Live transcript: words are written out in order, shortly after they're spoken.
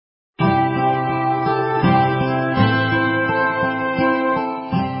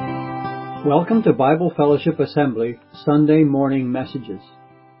Welcome to Bible Fellowship Assembly Sunday Morning Messages.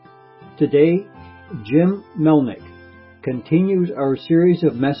 Today, Jim Melnik continues our series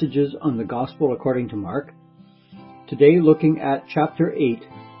of messages on the Gospel according to Mark, today looking at chapter 8,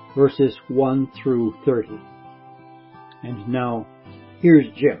 verses 1 through 30. And now, here's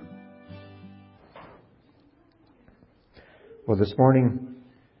Jim. Well, this morning,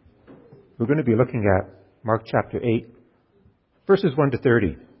 we're going to be looking at Mark chapter 8, verses 1 to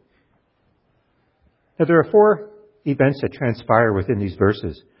 30. Now, there are four events that transpire within these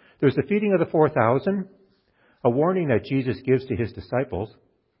verses. There's the feeding of the 4,000, a warning that Jesus gives to his disciples,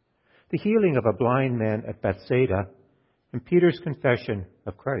 the healing of a blind man at Bethsaida, and Peter's confession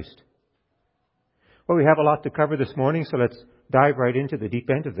of Christ. Well, we have a lot to cover this morning, so let's dive right into the deep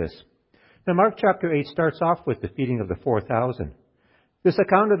end of this. Now, Mark chapter 8 starts off with the feeding of the 4,000. This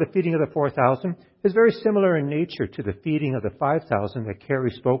account of the feeding of the 4,000 is very similar in nature to the feeding of the 5,000 that Carrie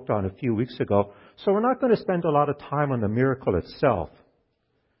spoke on a few weeks ago, so we're not going to spend a lot of time on the miracle itself.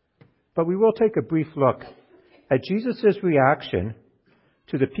 But we will take a brief look at Jesus' reaction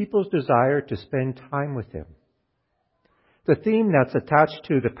to the people's desire to spend time with him. The theme that's attached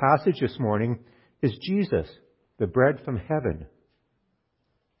to the passage this morning is Jesus, the bread from heaven.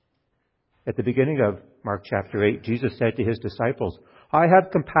 At the beginning of Mark chapter 8, Jesus said to his disciples, "I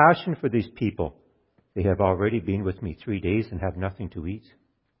have compassion for these people. They have already been with me 3 days and have nothing to eat."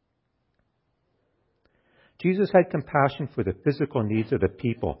 Jesus had compassion for the physical needs of the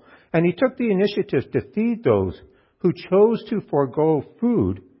people, and he took the initiative to feed those who chose to forego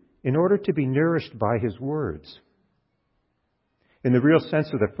food in order to be nourished by his words. In the real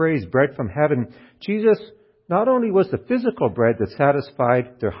sense of the phrase, bread from heaven, Jesus not only was the physical bread that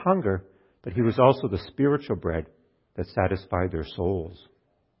satisfied their hunger, but he was also the spiritual bread that satisfied their souls.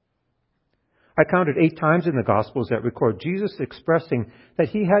 I counted 8 times in the Gospels that record Jesus expressing that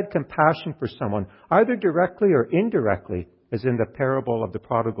he had compassion for someone, either directly or indirectly, as in the parable of the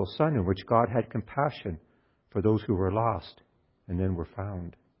prodigal son, in which God had compassion for those who were lost and then were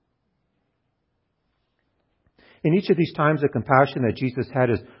found. In each of these times, the compassion that Jesus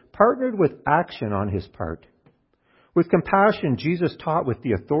had is partnered with action on his part. With compassion, Jesus taught with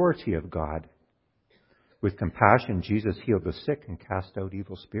the authority of God. With compassion, Jesus healed the sick and cast out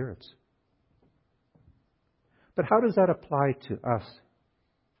evil spirits. But how does that apply to us?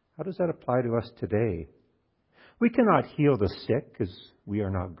 How does that apply to us today? We cannot heal the sick because we are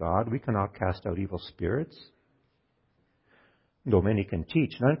not God. We cannot cast out evil spirits. Though many can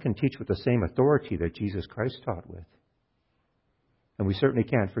teach, none can teach with the same authority that Jesus Christ taught with. And we certainly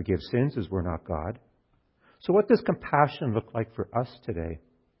can't forgive sins as we're not God. So what does compassion look like for us today?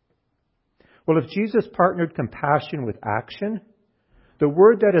 Well, if Jesus partnered compassion with action, the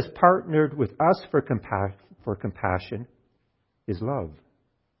word that is partnered with us for compassion is love.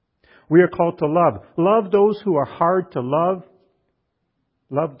 We are called to love. Love those who are hard to love.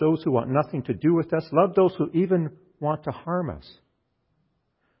 Love those who want nothing to do with us. Love those who even want to harm us.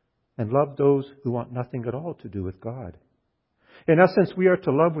 And love those who want nothing at all to do with God. In essence, we are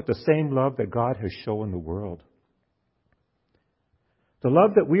to love with the same love that God has shown the world. The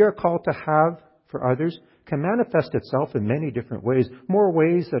love that we are called to have for others can manifest itself in many different ways, more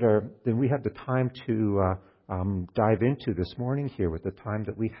ways than we have the time to dive into this morning here with the time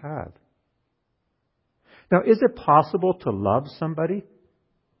that we have. Now, is it possible to love somebody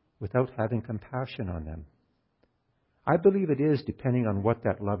without having compassion on them? I believe it is, depending on what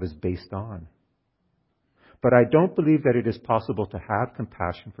that love is based on. But I don't believe that it is possible to have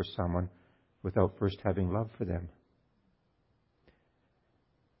compassion for someone without first having love for them.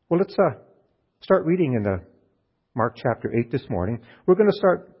 Well, let's start reading in the Mark chapter 8 this morning. We're going to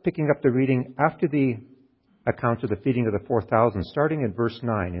start picking up the reading after the account of the feeding of the 4,000, starting in verse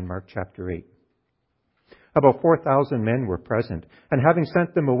 9 in Mark chapter 8. About 4,000 men were present, and having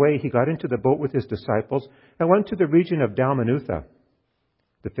sent them away, he got into the boat with his disciples and went to the region of Dalmanutha.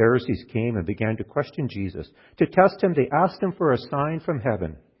 The Pharisees came and began to question Jesus. To test him, they asked him for a sign from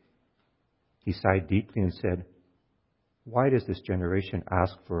heaven. He sighed deeply and said, "Why does this generation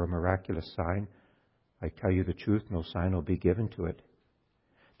ask for a miraculous sign? I tell you the truth, no sign will be given to it."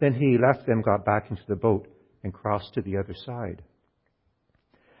 Then he left them, got back into the boat, and crossed to the other side.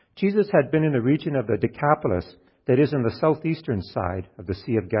 Jesus had been in the region of the Decapolis, that is in the southeastern side of the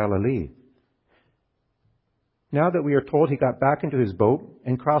Sea of Galilee. Now that we are told he got back into his boat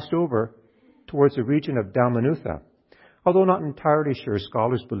and crossed over towards the region of Dalmanutha. Although not entirely sure,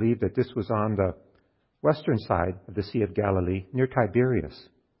 scholars believe that this was on the western side of the Sea of Galilee, near Tiberias.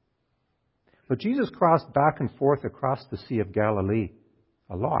 But Jesus crossed back and forth across the Sea of Galilee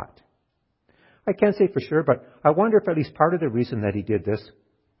a lot. I can't say for sure, but I wonder if at least part of the reason that he did this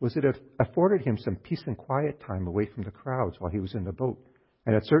was it afforded him some peace and quiet time away from the crowds while he was in the boat.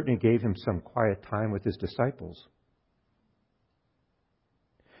 And it certainly gave him some quiet time with his disciples.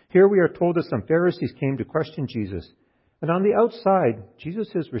 Here we are told that some Pharisees came to question Jesus. And on the outside,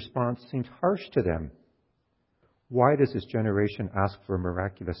 Jesus' response seems harsh to them. Why does this generation ask for a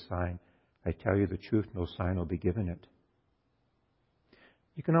miraculous sign? I tell you the truth, no sign will be given it.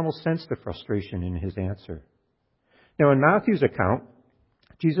 You can almost sense the frustration in his answer. Now, in Matthew's account,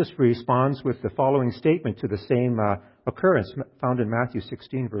 Jesus responds with the following statement to the same occurrence found in Matthew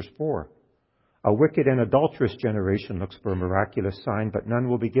 16, verse 4. A wicked and adulterous generation looks for a miraculous sign, but none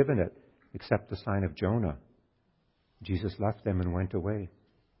will be given it, except the sign of Jonah. Jesus left them and went away.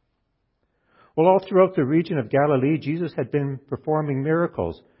 Well, all throughout the region of Galilee, Jesus had been performing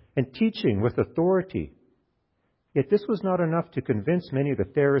miracles and teaching with authority. Yet this was not enough to convince many of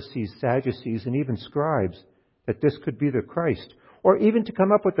the Pharisees, Sadducees, and even scribes that this could be the Christ, or even to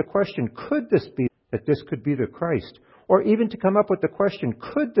come up with the question, could this be that this could be the Christ? Or even to come up with the question,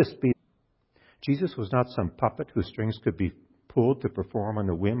 could this be? Jesus was not some puppet whose strings could be pulled to perform on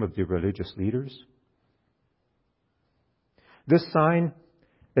the whim of the religious leaders. This sign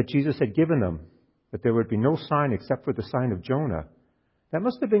that Jesus had given them, that there would be no sign except for the sign of Jonah, that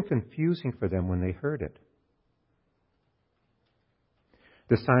must have been confusing for them when they heard it.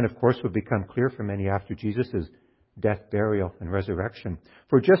 This sign, of course, would become clear for many after Jesus' death, burial, and resurrection.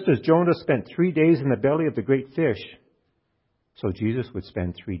 For just as Jonah spent 3 days in the belly of the great fish, so Jesus would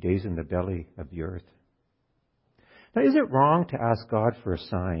spend 3 days in the belly of the earth. Now, is it wrong to ask God for a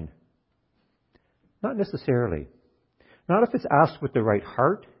sign? Not necessarily. Not if it's asked with the right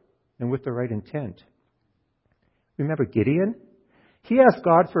heart and with the right intent. Remember Gideon? He asked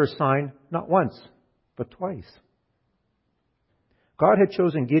God for a sign not once, but twice. God had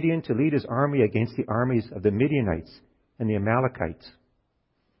chosen Gideon to lead his army against the armies of the Midianites and the Amalekites.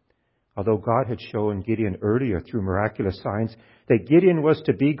 Although God had shown Gideon earlier through miraculous signs that Gideon was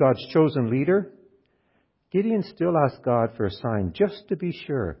to be God's chosen leader, Gideon still asked God for a sign just to be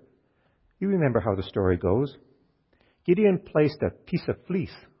sure. You remember how the story goes. Gideon placed a piece of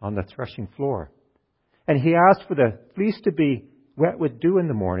fleece on the threshing floor, and he asked for the fleece to be wet with dew in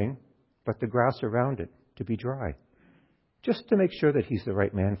the morning, but the grass around it to be dry, just to make sure that he's the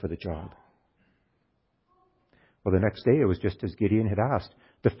right man for the job. Well, the next day it was just as Gideon had asked.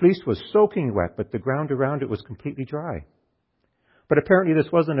 The fleece was soaking wet, but the ground around it was completely dry. But apparently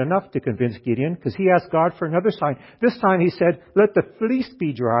this wasn't enough to convince Gideon, because he asked God for another sign. This time he said, let the fleece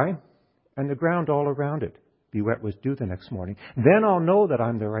be dry and the ground all around it be wet with dew the next morning. Then I'll know that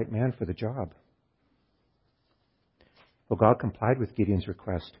I'm the right man for the job. Well, God complied with Gideon's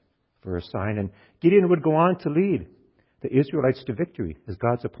request for a sign, and Gideon would go on to lead the Israelites to victory as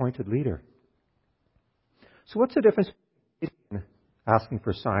God's appointed leader. So what's the difference between Gideon asking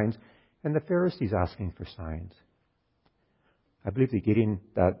for signs and the Pharisees asking for signs? I believe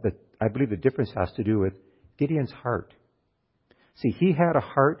the difference has to do with Gideon's heart. See, he had a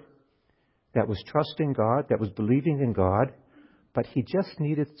heart that was trusting God, that was believing in God, but he just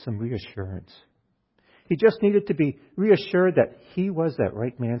needed some reassurance. He just needed to be reassured that he was that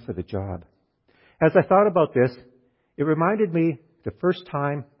right man for the job. As I thought about this, it reminded me the first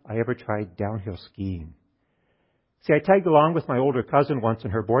time I ever tried downhill skiing. See, I tagged along with my older cousin once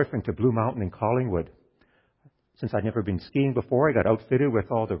and her boyfriend to Blue Mountain in Collingwood. Since I'd never been skiing before, I got outfitted with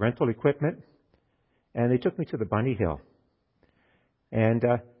all the rental equipment, and they took me to the bunny hill. And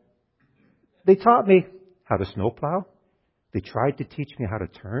they taught me how to snowplow. They tried to teach me how to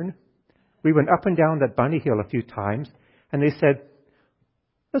turn. We went up and down that bunny hill a few times, and they said,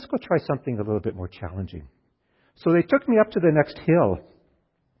 let's go try something a little bit more challenging. So they took me up to the next hill.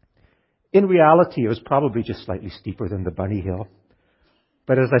 In reality, it was probably just slightly steeper than the bunny hill.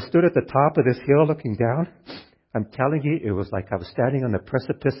 But as I stood at the top of this hill looking down, I'm telling you, it was like I was standing on the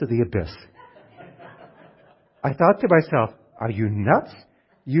precipice of the abyss. I thought to myself, are you nuts?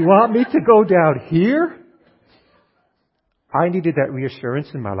 You want me to go down here? I needed that reassurance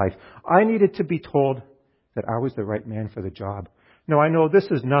in my life. I needed to be told that I was the right man for the job. Now, I know this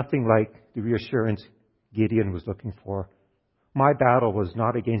is nothing like the reassurance Gideon was looking for. My battle was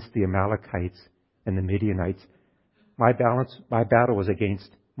not against the Amalekites and the Midianites. My battle was against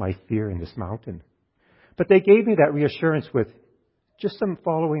my fear in this mountain. But they gave me that reassurance with just some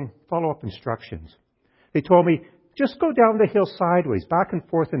follow-up instructions. They told me, just go down the hill sideways, back and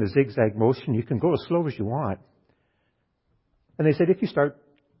forth in a zigzag motion. You can go as slow as you want. And they said, if you start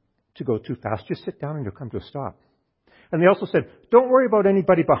to go too fast, just sit down and you'll come to a stop. And they also said, don't worry about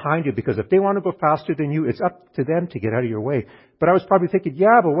anybody behind you, because if they want to go faster than you, it's up to them to get out of your way. But I was probably thinking,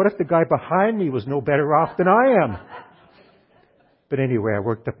 yeah, but what if the guy behind me was no better off than I am? But anyway, I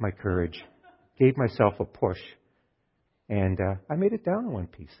worked up my courage, gave myself a push, and I made it down in one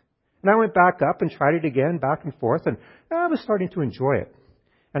piece. And I went back up and tried it again, back and forth, and I was starting to enjoy it.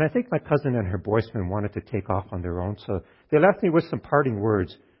 And I think my cousin and her boyfriend wanted to take off on their own, so they left me with some parting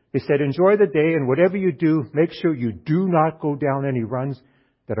words. They said, enjoy the day, and whatever you do, make sure you do not go down any runs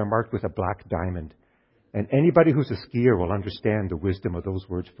that are marked with a black diamond. And anybody who's a skier will understand the wisdom of those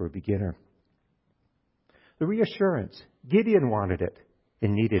words for a beginner. The reassurance. Gideon wanted it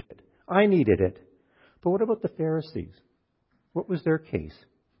and needed it. I needed it. But what about the Pharisees? What was their case?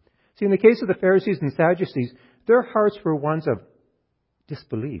 See, in the case of the Pharisees and Sadducees, their hearts were ones of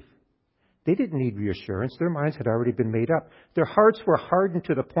disbelief. They didn't need reassurance. Their minds had already been made up. Their hearts were hardened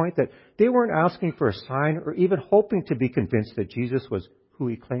to the point that they weren't asking for a sign or even hoping to be convinced that Jesus was who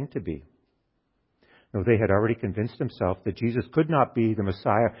he claimed to be. No, they had already convinced themselves that Jesus could not be the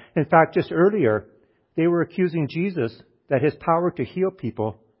Messiah. In fact, just earlier, they were accusing Jesus that his power to heal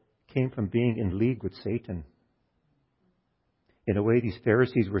people came from being in league with Satan. In a way, these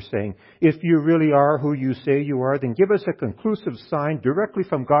Pharisees were saying, if you really are who you say you are, then give us a conclusive sign directly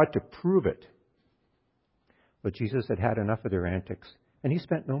from God to prove it. But Jesus had had enough of their antics, and he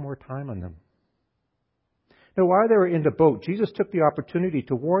spent no more time on them. Now, while they were in the boat, Jesus took the opportunity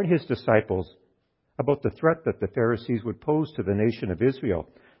to warn his disciples about the threat that the Pharisees would pose to the nation of Israel.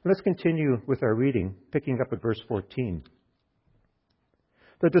 Let's continue with our reading, picking up at verse 14.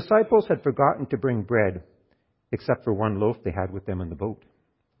 The disciples had forgotten to bring bread, except for one loaf they had with them in the boat.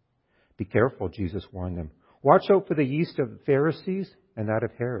 Be careful, Jesus warned them. Watch out for the yeast of the Pharisees and that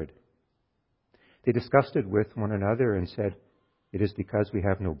of Herod. They discussed it with one another and said, it is because we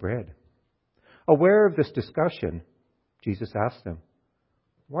have no bread. Aware of this discussion, Jesus asked them,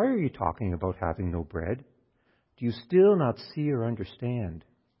 why are you talking about having no bread? Do you still not see or understand?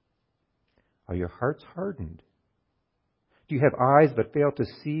 Are your hearts hardened? Do you have eyes but fail to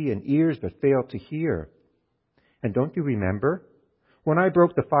see and ears but fail to hear? And don't you remember? When I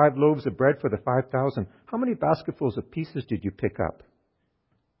broke the 5 loaves of bread for the 5,000, how many basketfuls of pieces did you pick up?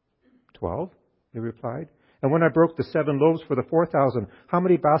 12, they replied. And when I broke the 7 loaves for the 4,000, how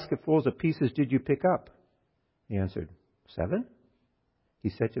many basketfuls of pieces did you pick up? He answered, 7. He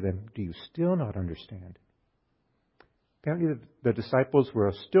said to them, do you still not understand? Apparently the disciples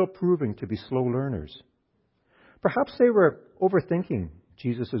were still proving to be slow learners. Perhaps they were overthinking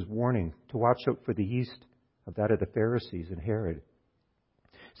Jesus' warning to watch out for the yeast of that of the Pharisees and Herod.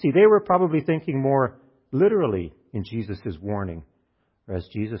 See, they were probably thinking more literally in Jesus' warning, as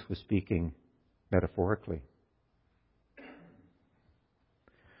Jesus was speaking metaphorically.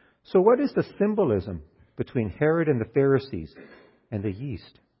 So what is the symbolism between Herod and the Pharisees and the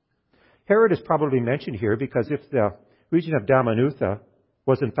yeast? Herod is probably mentioned here because if the region of Dalmanutha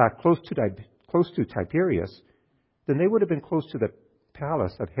was in fact close to Tiberias, then they would have been close to the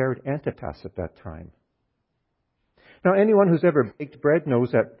palace of Herod Antipas at that time. Now, anyone who's ever baked bread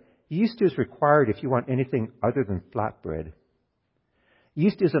knows that yeast is required if you want anything other than flat bread.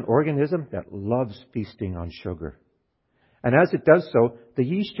 Yeast is an organism that loves feasting on sugar. And as it does so, the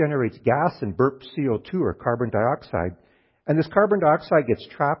yeast generates gas and burps CO2 or carbon dioxide. And this carbon dioxide gets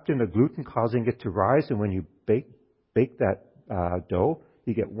trapped in the gluten, causing it to rise. And when you bake that dough,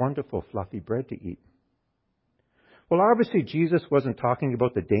 you get wonderful fluffy bread to eat. Well, obviously, Jesus wasn't talking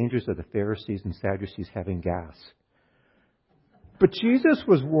about the dangers of the Pharisees and Sadducees having gas. But Jesus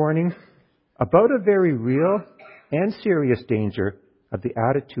was warning about a very real and serious danger of the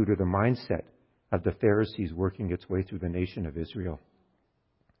attitude or the mindset of the Pharisees working its way through the nation of Israel.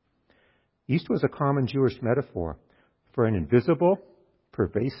 Yeast was a common Jewish metaphor for an invisible,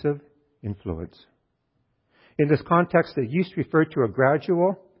 pervasive influence. In this context, the yeast referred to a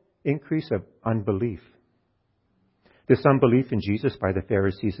gradual increase of unbelief. This unbelief in Jesus by the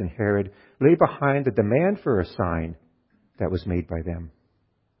Pharisees and Herod lay behind the demand for a sign that was made by them.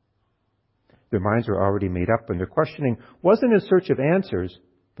 Their minds were already made up, and their questioning wasn't in search of answers,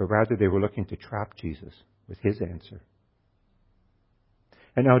 but rather they were looking to trap Jesus with his answer.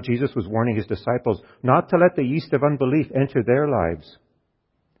 And now Jesus was warning his disciples not to let the yeast of unbelief enter their lives.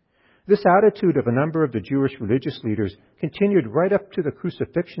 This attitude of a number of the Jewish religious leaders continued right up to the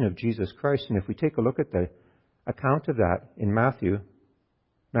crucifixion of Jesus Christ. And if we take a look at the account of that in Matthew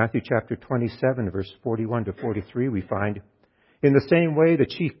chapter 27, verse 41 to 43, we find, in the same way the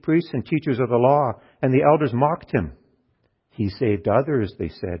chief priests and teachers of the law and the elders mocked him. He saved others, they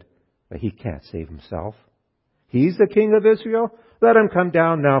said, but he can't save himself. He's the King of Israel. Let him come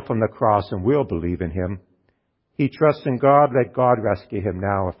down now from the cross and we'll believe in him. He trusts in God. Let God rescue him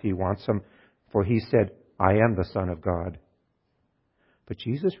now if he wants him. For he said, I am the Son of God. But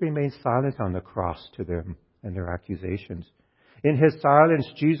Jesus remained silent on the cross to them and their accusations. In his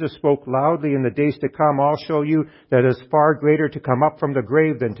silence, Jesus spoke loudly, "In the days to come, I'll show you that it is far greater to come up from the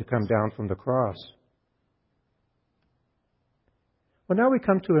grave than to come down from the cross." Well, now we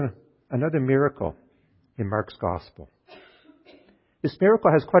come to another miracle in Mark's Gospel. This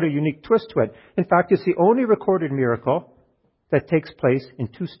miracle has quite a unique twist to it. In fact, it's the only recorded miracle that takes place in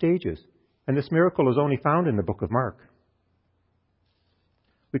 2 stages. And this miracle is only found in the book of Mark.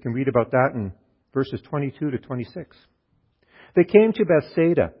 We can read about that in verses 22 to 26. They came to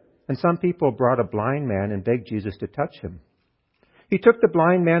Bethsaida, and some people brought a blind man and begged Jesus to touch him. He took the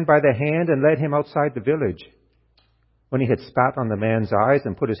blind man by the hand and led him outside the village. When he had spat on the man's eyes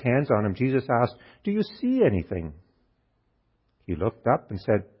and put his hands on him, Jesus asked, "Do you see anything?" He looked up and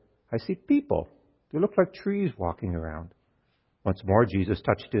said, "I see people. They look like trees walking around." Once more, Jesus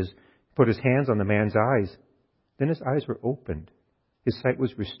put his hands on the man's eyes. Then his eyes were opened. His sight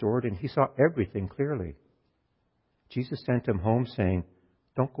was restored, and he saw everything clearly. Jesus sent him home, saying,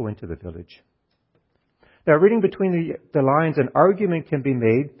 "Don't go into the village." Now, reading between the lines, an argument can be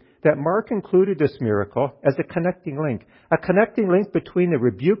made that Mark included this miracle as a connecting link between the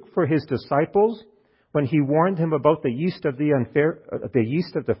rebuke for his disciples when he warned him about the yeast of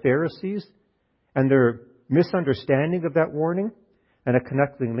the Pharisees and their misunderstanding of that warning, and a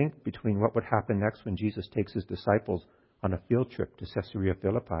connecting link between what would happen next when Jesus takes his disciples on a field trip to Caesarea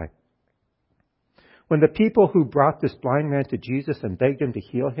Philippi. When the people who brought this blind man to Jesus and begged him to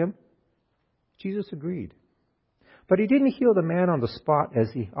heal him, Jesus agreed. But he didn't heal the man on the spot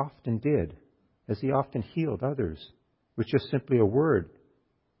as he often did, as he often healed others, with just simply a word,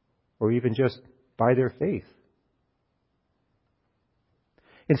 or even just by their faith.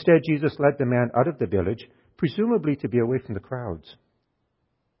 Instead, Jesus led the man out of the village, presumably to be away from the crowds.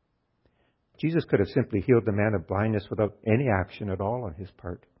 Jesus could have simply healed the man of blindness without any action at all on his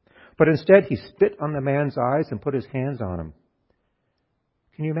part. But instead, he spit on the man's eyes and put his hands on him.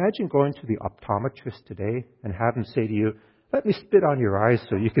 Can you imagine going to the optometrist today and have him say to you, "Let me spit on your eyes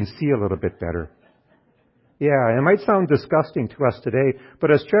so you can see a little bit better"? Yeah, it might sound disgusting to us today,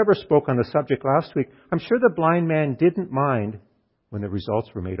 but as Trevor spoke on the subject last week, I'm sure the blind man didn't mind when the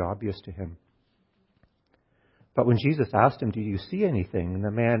results were made obvious to him. But when Jesus asked him, "Do you see anything?" and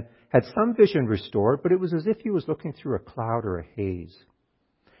the man had some vision restored, but it was as if he was looking through a cloud or a haze.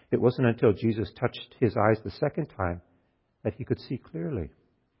 It wasn't until Jesus touched his eyes the second time that he could see clearly.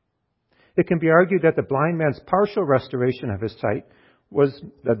 It can be argued that the blind man's partial restoration of his sight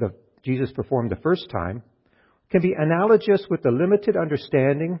that Jesus performed the first time can be analogous with the limited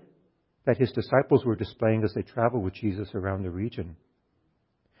understanding that his disciples were displaying as they traveled with Jesus around the region.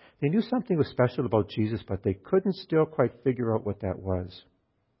 They knew something was special about Jesus, but they couldn't still quite figure out what that was.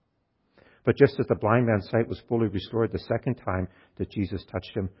 But just as the blind man's sight was fully restored the second time that Jesus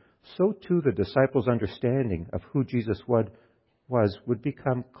touched him, so too the disciples' understanding of who Jesus would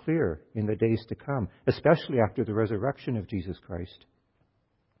become clear in the days to come, especially after the resurrection of Jesus Christ.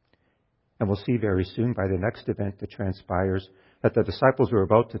 And we'll see very soon by the next event that transpires that the disciples were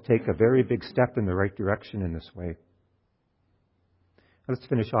about to take a very big step in the right direction in this way. Let's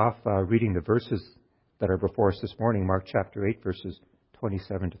finish off reading the verses that are before us this morning, Mark chapter 8, verses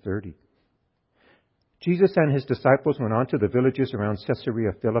 27 to 30. Jesus and his disciples went on to the villages around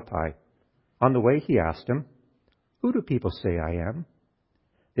Caesarea Philippi. On the way, he asked them, "Who do people say I am?"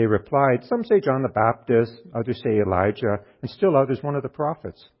 They replied, "Some say John the Baptist, others say Elijah, and still others one of the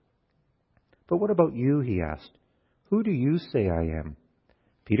prophets." "But what about you?" he asked. "Who do you say I am?"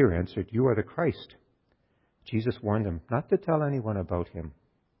 Peter answered, "You are the Christ." Jesus warned them not to tell anyone about him.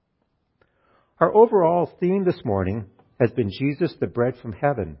 Our overall theme this morning has been Jesus, the bread from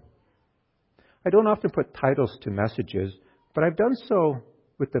heaven. I don't often put titles to messages, but I've done so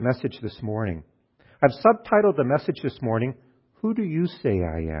with the message this morning. I've subtitled the message this morning, "Who do you say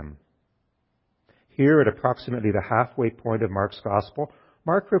I am?" Here at approximately the halfway point of Mark's Gospel,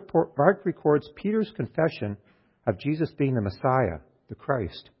 Mark records Peter's confession of Jesus being the Messiah, the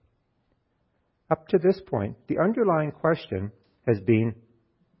Christ. Up to this point, the underlying question has been,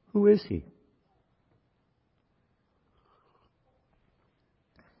 who is he?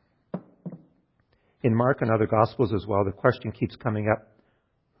 In Mark and other Gospels as well, the question keeps coming up,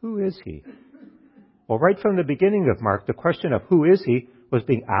 who is he? Well, right from the beginning of Mark, the question of who is he was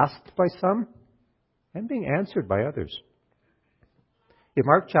being asked by some and being answered by others. In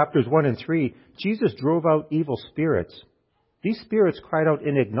Mark chapters 1 and 3, Jesus drove out evil spirits. These spirits cried out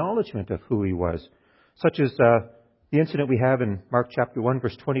in acknowledgement of who he was, such as the incident we have in Mark chapter 1,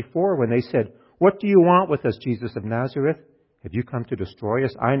 verse 24, when they said, "What do you want with us, Jesus of Nazareth? Have you come to destroy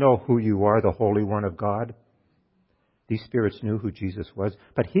us? I know who you are, the Holy One of God." These spirits knew who Jesus was,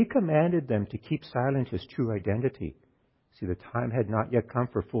 but he commanded them to keep silent his true identity. See, the time had not yet come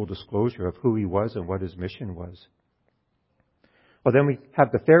for full disclosure of who he was and what his mission was. Well, then we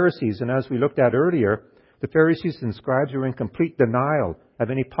have the Pharisees, and as we looked at earlier, the Pharisees and scribes were in complete denial of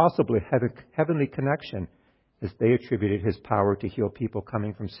any possibly heavenly connection, as they attributed his power to heal people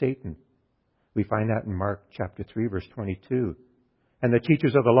coming from Satan. We find that in Mark chapter 3, verse 22. And the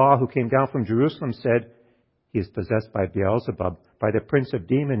teachers of the law who came down from Jerusalem said, "He is possessed by Beelzebub. By the prince of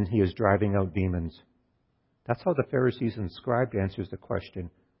demons he is driving out demons." That's how the Pharisees and scribes answers the question,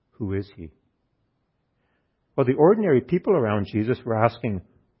 who is he? Well, the ordinary people around Jesus were asking,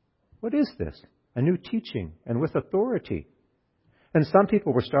 what is this? A new teaching and with authority. And some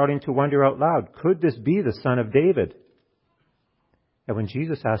people were starting to wonder out loud, could this be the son of David? And when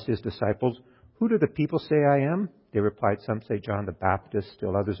Jesus asked his disciples, who do the people say I am? They replied, some say John the Baptist,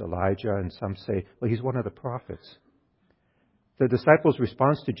 still others Elijah, and some say, well, he's one of the prophets. The disciples'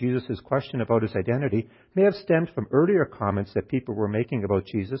 response to Jesus' question about his identity may have stemmed from earlier comments that people were making about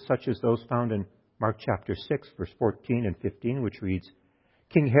Jesus, such as those found in Mark chapter 6, verse 14 and 15, which reads,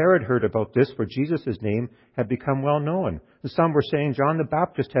 King Herod heard about this, for Jesus' name had become well known. And some were saying John the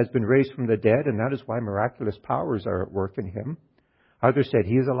Baptist has been raised from the dead, and that is why miraculous powers are at work in him. Others said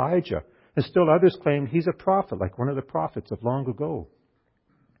he is Elijah, and still others claimed he's a prophet, like one of the prophets of long ago.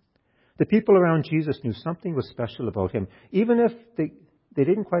 The people around Jesus knew something was special about him, even if they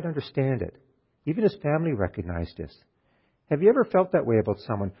didn't quite understand it. Even his family recognized this. Have you ever felt that way about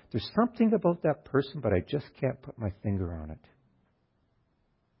someone? There's something about that person, but I just can't put my finger on it.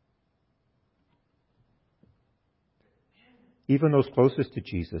 Even those closest to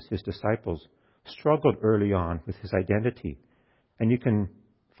Jesus, his disciples, struggled early on with his identity. And you can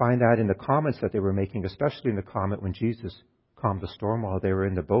find that in the comments that they were making, especially in the comment when Jesus calmed the storm while they were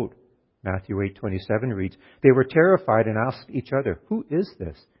in the boat. Matthew 8:27 reads, They were terrified and asked each other, Who is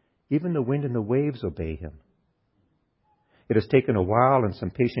this? Even the wind and the waves obey him. It has taken a while and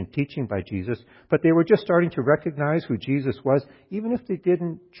some patient teaching by Jesus, but they were just starting to recognize who Jesus was, even if they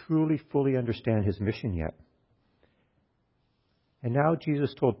didn't truly fully understand his mission yet. And now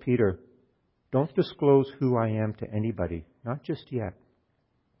Jesus told Peter, Don't disclose who I am to anybody, not just yet.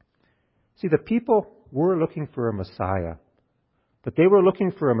 See, the people were looking for a Messiah, but they were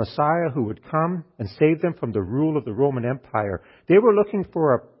looking for a Messiah who would come and save them from the rule of the Roman Empire. They were looking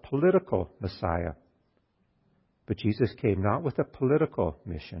for a political Messiah. But Jesus came not with a political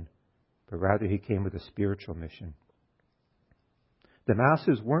mission, but rather he came with a spiritual mission. The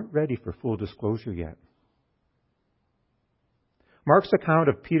masses weren't ready for full disclosure yet. Mark's account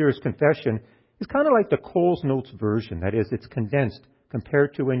of Peter's confession is kind of like the Coles Notes version. That is, it's condensed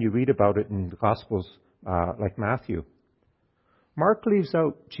compared to when you read about it in the Gospels like Matthew. Mark leaves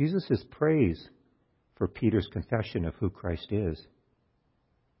out Jesus' praise for Peter's confession of who Christ is.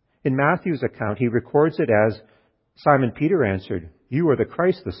 In Matthew's account, he records it as, Simon Peter answered, You are the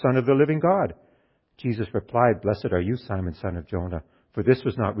Christ, the Son of the living God. Jesus replied, Blessed are you, Simon, son of Jonah, for this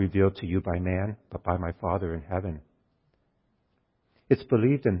was not revealed to you by man, but by my Father in heaven. It's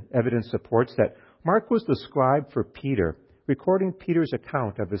believed, and evidence supports, that Mark was the scribe for Peter, recording Peter's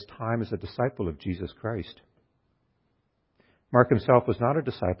account of his time as a disciple of Jesus Christ. Mark himself was not a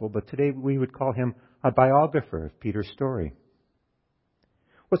disciple, but today we would call him a biographer of Peter's story.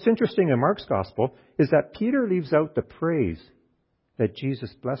 What's interesting in Mark's gospel is that Peter leaves out the praise that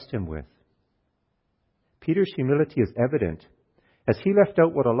Jesus blessed him with. Peter's humility is evident as he left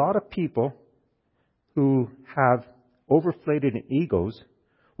out what a lot of people who have overinflated egos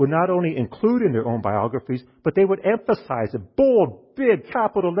would not only include in their own biographies, but they would emphasize in bold, big,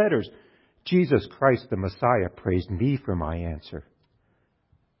 capital letters, Jesus Christ, the Messiah, praised me for my answer.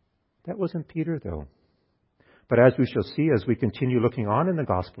 That wasn't Peter, though. But as we shall see as we continue looking on in the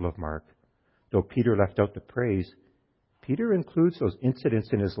Gospel of Mark, though Peter left out the praise, Peter includes those incidents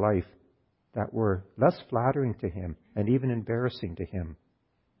in his life that were less flattering to him and even embarrassing to him.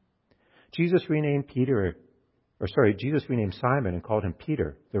 Jesus renamed Simon and called him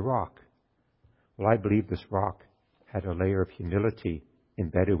Peter, the rock. Well, I believe this rock had a layer of humility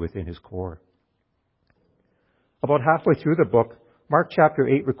embedded within his core. About halfway through the book, Mark chapter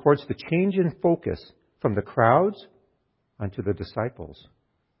 8 records the change in focus from the crowds unto the disciples.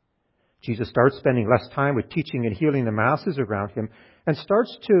 Jesus starts spending less time with teaching and healing the masses around him and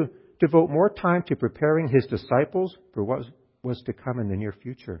starts to devote more time to preparing his disciples for what was to come in the near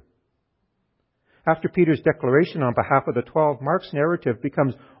future. After Peter's declaration on behalf of the 12, Mark's narrative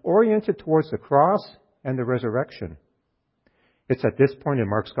becomes oriented towards the cross and the resurrection. It's at this point in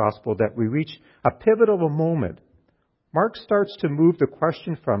Mark's gospel that we reach a pivotal moment. Mark starts to move the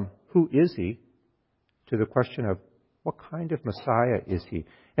question from who is he to the question of what kind of Messiah is he?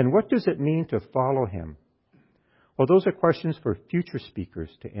 And what does it mean to follow him? Well, those are questions for future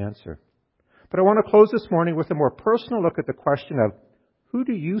speakers to answer. But I want to close this morning with a more personal look at the question of, who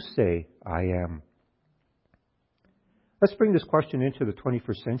do you say I am? Let's bring this question into the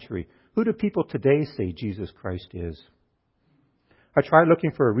 21st century. Who do people today say Jesus Christ is? I tried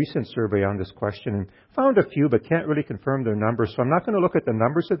looking for a recent survey on this question and found a few, but can't really confirm their numbers, so I'm not going to look at the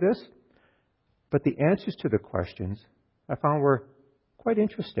numbers of this. But the answers to the questions I found were quite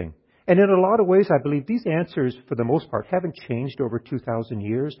interesting. And in a lot of ways, I believe these answers, for the most part, haven't changed over 2,000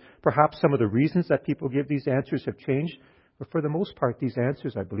 years. Perhaps some of the reasons that people give these answers have changed, but for the most part, these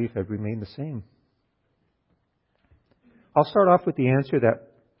answers, I believe, have remained the same. I'll start off with the answer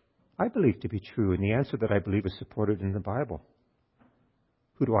that I believe to be true, and the answer that I believe is supported in the Bible.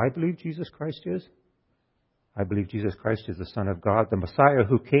 Who do I believe Jesus Christ is? I believe Jesus Christ is the Son of God, the Messiah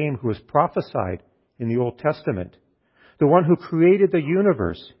who came, who was prophesied in the Old Testament, the one who created the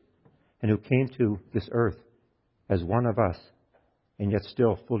universe, and who came to this earth as one of us, and yet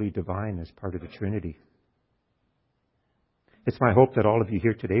still fully divine as part of the Trinity. It's my hope that all of you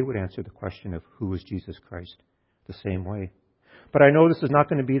here today would answer the question of who is Jesus Christ the same way. But I know this is not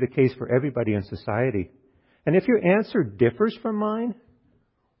going to be the case for everybody in society. And if your answer differs from mine,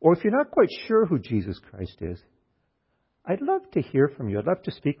 or if you're not quite sure who Jesus Christ is, I'd love to hear from you. I'd love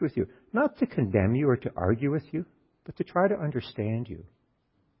to speak with you, not to condemn you or to argue with you, but to try to understand you.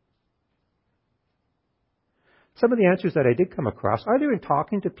 Some of the answers that I did come across, either in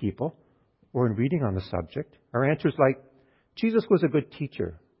talking to people or in reading on the subject, are answers like, Jesus was a good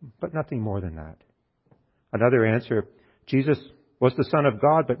teacher, but nothing more than that. Another answer, Jesus was the Son of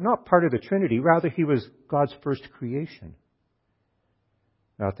God, but not part of the Trinity. Rather, he was God's first creation.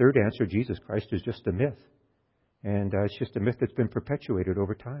 Now, a third answer, Jesus Christ is just a myth. And it's just a myth that's been perpetuated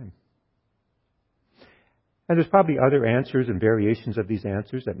over time. And there's probably other answers and variations of these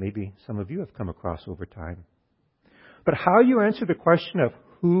answers that maybe some of you have come across over time. But how you answer the question of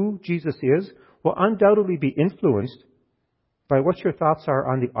who Jesus is will undoubtedly be influenced by what your thoughts are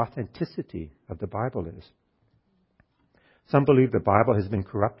on the authenticity of the Bible is. Some believe the Bible has been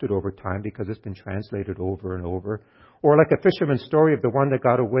corrupted over time because it's been translated over and over. Or like a fisherman's story of the one that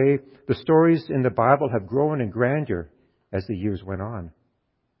got away, the stories in the Bible have grown in grandeur as the years went on.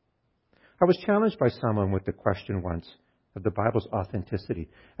 I was challenged by someone with the question once of the Bible's authenticity.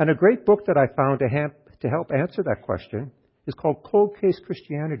 And a great book that I found to help answer that question is called Cold Case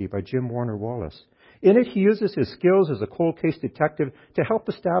Christianity by Jim Warner Wallace. In it, he uses his skills as a cold case detective to help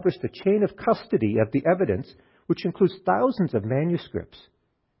establish the chain of custody of the evidence, which includes thousands of manuscripts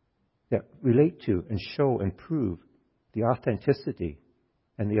that relate to and show and prove the authenticity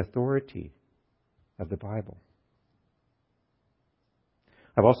and the authority of the Bible.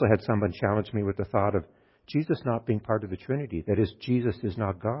 I've also had someone challenge me with the thought of Jesus not being part of the Trinity. That is, Jesus is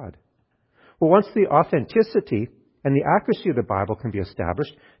not God. Well, once the authenticity and the accuracy of the Bible can be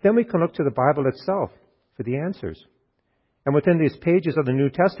established, then we can look to the Bible itself for the answers. And within these pages of the New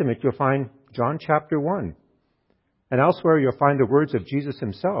Testament, you'll find John chapter 1. And elsewhere, you'll find the words of Jesus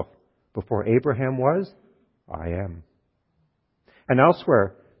himself. Before Abraham was, I am. And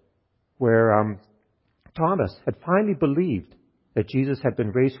elsewhere, where Thomas had finally believed that Jesus had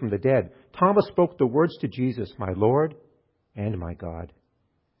been raised from the dead, Thomas spoke the words to Jesus, my Lord and my God.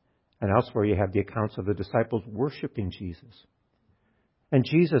 And elsewhere you have the accounts of the disciples worshiping Jesus. And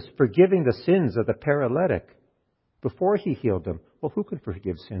Jesus forgiving the sins of the paralytic before he healed them. Well, who can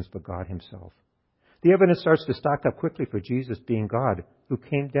forgive sins but God himself? The evidence starts to stack up quickly for Jesus being God, who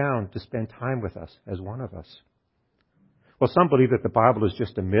came down to spend time with us as one of us. Well, some believe that the Bible is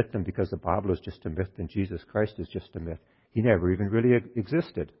just a myth, and because the Bible is just a myth, then Jesus Christ is just a myth. He never even really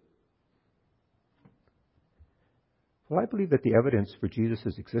existed. Well, I believe that the evidence for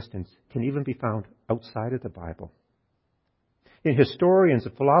Jesus' existence can even be found outside of the Bible. In historians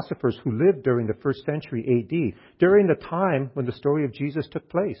and philosophers who lived during the 1st century A.D., during the time when the story of Jesus took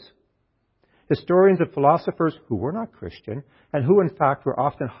place. Historians and philosophers who were not Christian, and who in fact were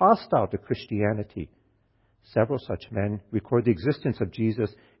often hostile to Christianity. Several such men record the existence of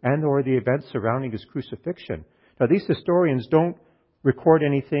Jesus and or the events surrounding his crucifixion. Now, these historians don't record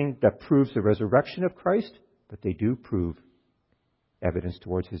anything that proves the resurrection of Christ, but they do prove evidence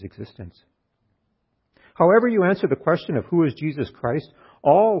towards his existence. However you answer the question of who is Jesus Christ,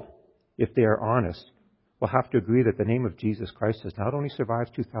 all, if they are honest, will have to agree that the name of Jesus Christ has not only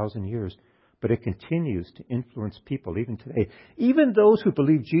survived 2,000 years, but it continues to influence people even today. Even those who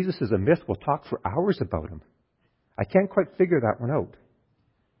believe Jesus is a myth will talk for hours about him. I can't quite figure that one out.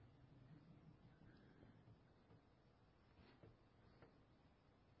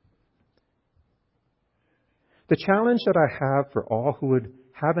 The challenge that I have for all who would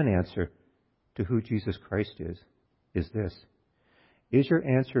have an answer to who Jesus Christ is is this. Is your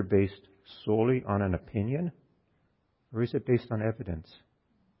answer based solely on an opinion, or is it based on evidence?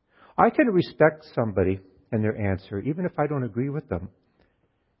 I can respect somebody and their answer, even if I don't agree with them,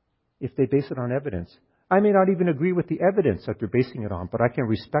 if they base it on evidence. I may not even agree with the evidence that they're basing it on, but I can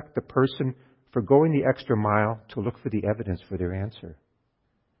respect the person for going the extra mile to look for the evidence for their answer.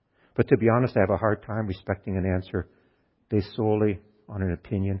 But to be honest, I have a hard time respecting an answer based solely on an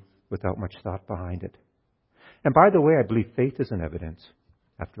opinion without much thought behind it. And by the way, I believe faith is an evidence.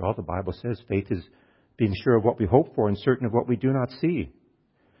 After all, the Bible says faith is being sure of what we hope for and certain of what we do not see.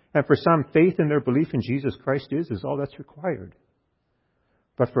 And for some, faith in their belief in Jesus Christ is all that's required.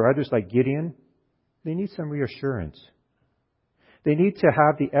 But for others like Gideon, they need some reassurance. They need to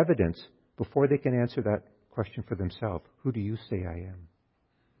have the evidence before they can answer that question for themselves. Who do you say I am?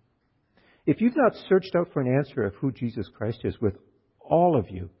 If you've not searched out for an answer of who Jesus Christ is with all of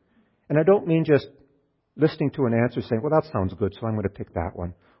you, and I don't mean just listening to an answer saying, well, that sounds good, so I'm going to pick that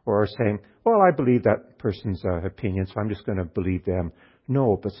one. Or saying, well, I believe that person's opinion, so I'm just going to believe them.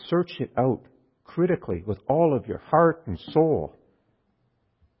 No, but search it out critically with all of your heart and soul.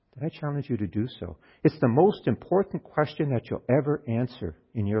 Then I challenge you to do so. It's the most important question that you'll ever answer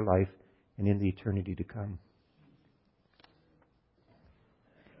in your life and in the eternity to come.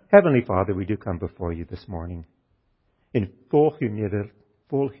 Heavenly Father, we do come before you this morning in full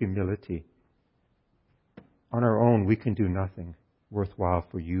humility. On our own, we can do nothing worthwhile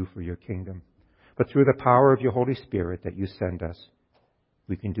for you, for your kingdom. But through the power of your Holy Spirit that you send us,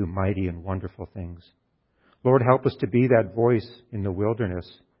 we can do mighty and wonderful things. Lord, help us to be that voice in the wilderness.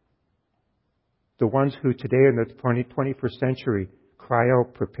 The ones who today in the 21st century cry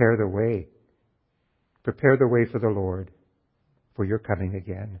out, prepare the way. Prepare the way for the Lord, for your coming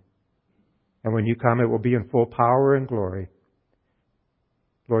again. And when you come, it will be in full power and glory.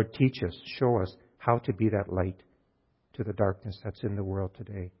 Lord, teach us, show us how to be that light to the darkness that's in the world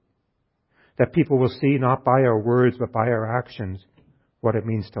today. That people will see not by our words, but by our actions, what it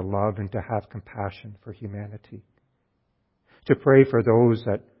means to love and to have compassion for humanity. To pray for those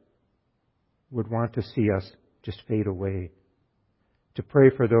that would want to see us just fade away. To pray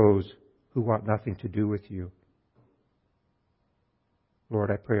for those who want nothing to do with you. Lord,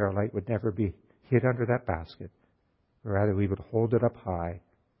 I pray our light would never be hid under that basket, but rather we would hold it up high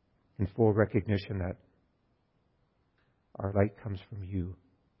in full recognition that our light comes from you.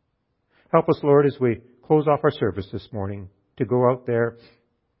 Help us, Lord, as we close off our service this morning, to go out there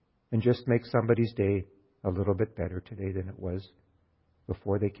and just make somebody's day a little bit better today than it was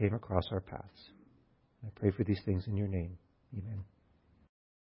before they came across our paths. I pray for these things in your name. Amen.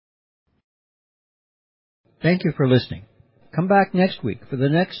 Thank you for listening. Come back next week for the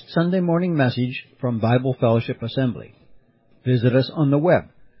next Sunday morning message from Bible Fellowship Assembly. Visit us on the web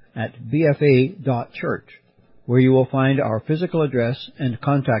at bfa.church, where you will find our physical address and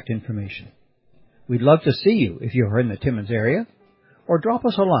contact information. We'd love to see you if you're in the Timmins area, or drop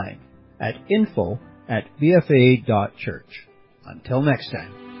us a line at info@bfa.church. Until next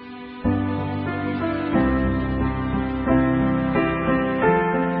time.